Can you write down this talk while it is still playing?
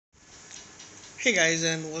Hey guys,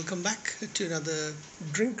 and welcome back to another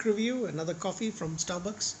drink review, another coffee from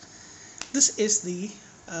Starbucks. This is the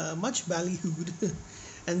much ballyhooed,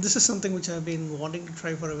 and this is something which I've been wanting to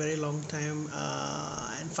try for a very long time.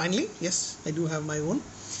 And finally, yes, I do have my own.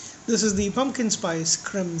 This is the pumpkin spice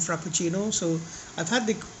creme frappuccino. So I've had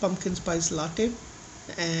the pumpkin spice latte,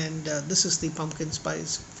 and this is the pumpkin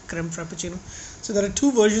spice creme frappuccino. So there are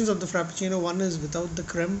two versions of the frappuccino. One is without the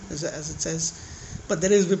creme, as it says, but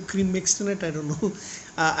there is whipped cream mixed in it. I don't know.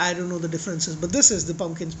 I don't know the differences, but this is the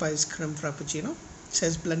pumpkin spice creme frappuccino. It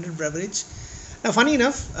says blended beverage. Now, funny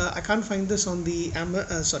enough, I can't find this on the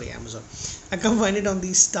Amazon. I can't find it on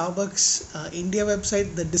the Starbucks India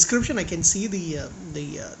website. The description I can see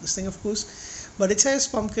this thing, of course, but it says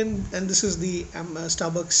pumpkin, and this is the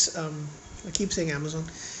Starbucks. I keep saying Amazon.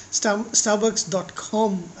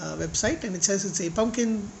 Starbucks.com website, and it says it's a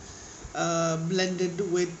pumpkin blended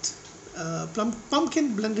with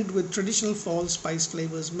pumpkin blended with traditional fall spice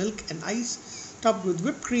flavors, milk and ice, topped with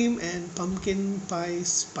whipped cream and pumpkin pie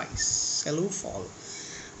spice. Hello, fall.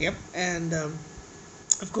 Yep, and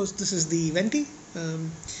of course, this is the venti,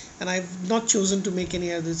 and I've not chosen to make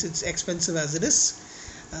any of this. It's expensive as it is.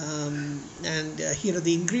 And here are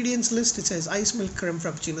the ingredients list. It says ice milk creme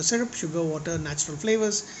frappuccino syrup, sugar, water, natural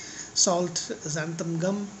flavors, salt, xanthan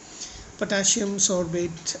gum, potassium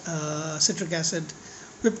sorbate, citric acid,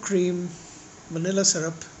 whipped cream, vanilla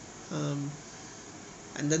syrup,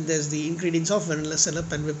 and then there's the ingredients of vanilla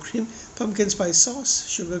syrup and whipped cream, pumpkin spice sauce,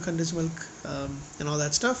 sugar, condensed milk, and all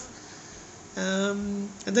that stuff, and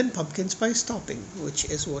then pumpkin spice topping, which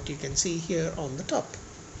is what you can see here on the top.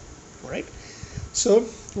 All right, so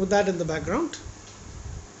with that in the background,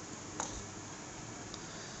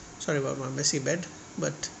 sorry about my messy bed,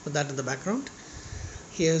 but with that in the background,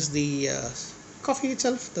 here's the coffee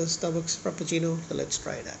itself, the Starbucks Frappuccino. So let's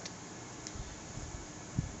try that.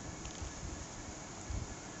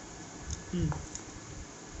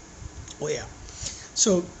 Oh yeah.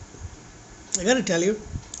 So I gotta tell you,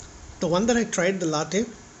 the one that I tried, the latte,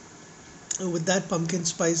 with that pumpkin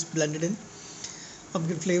spice blended in,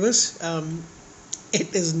 pumpkin flavors,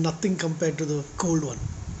 it is nothing compared to the cold one,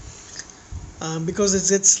 because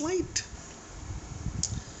it's slight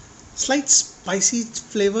spicy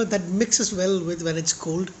flavor that mixes well with when it's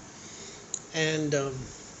cold, and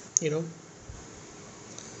you know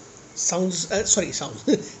sounds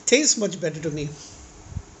tastes much better to me.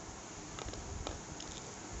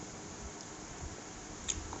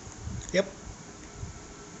 Yep,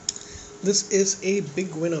 this is a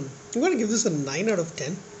big winner. I'm going to give this a 9 out of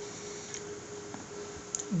 10,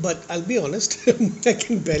 but I'll be honest, I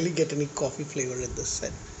can barely get any coffee flavor in this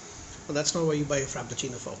set. Well, that's not what you buy a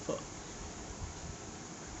frappuccino for.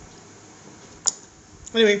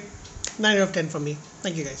 Anyway, 9 out of 10 from me.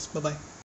 Thank you guys. Bye bye.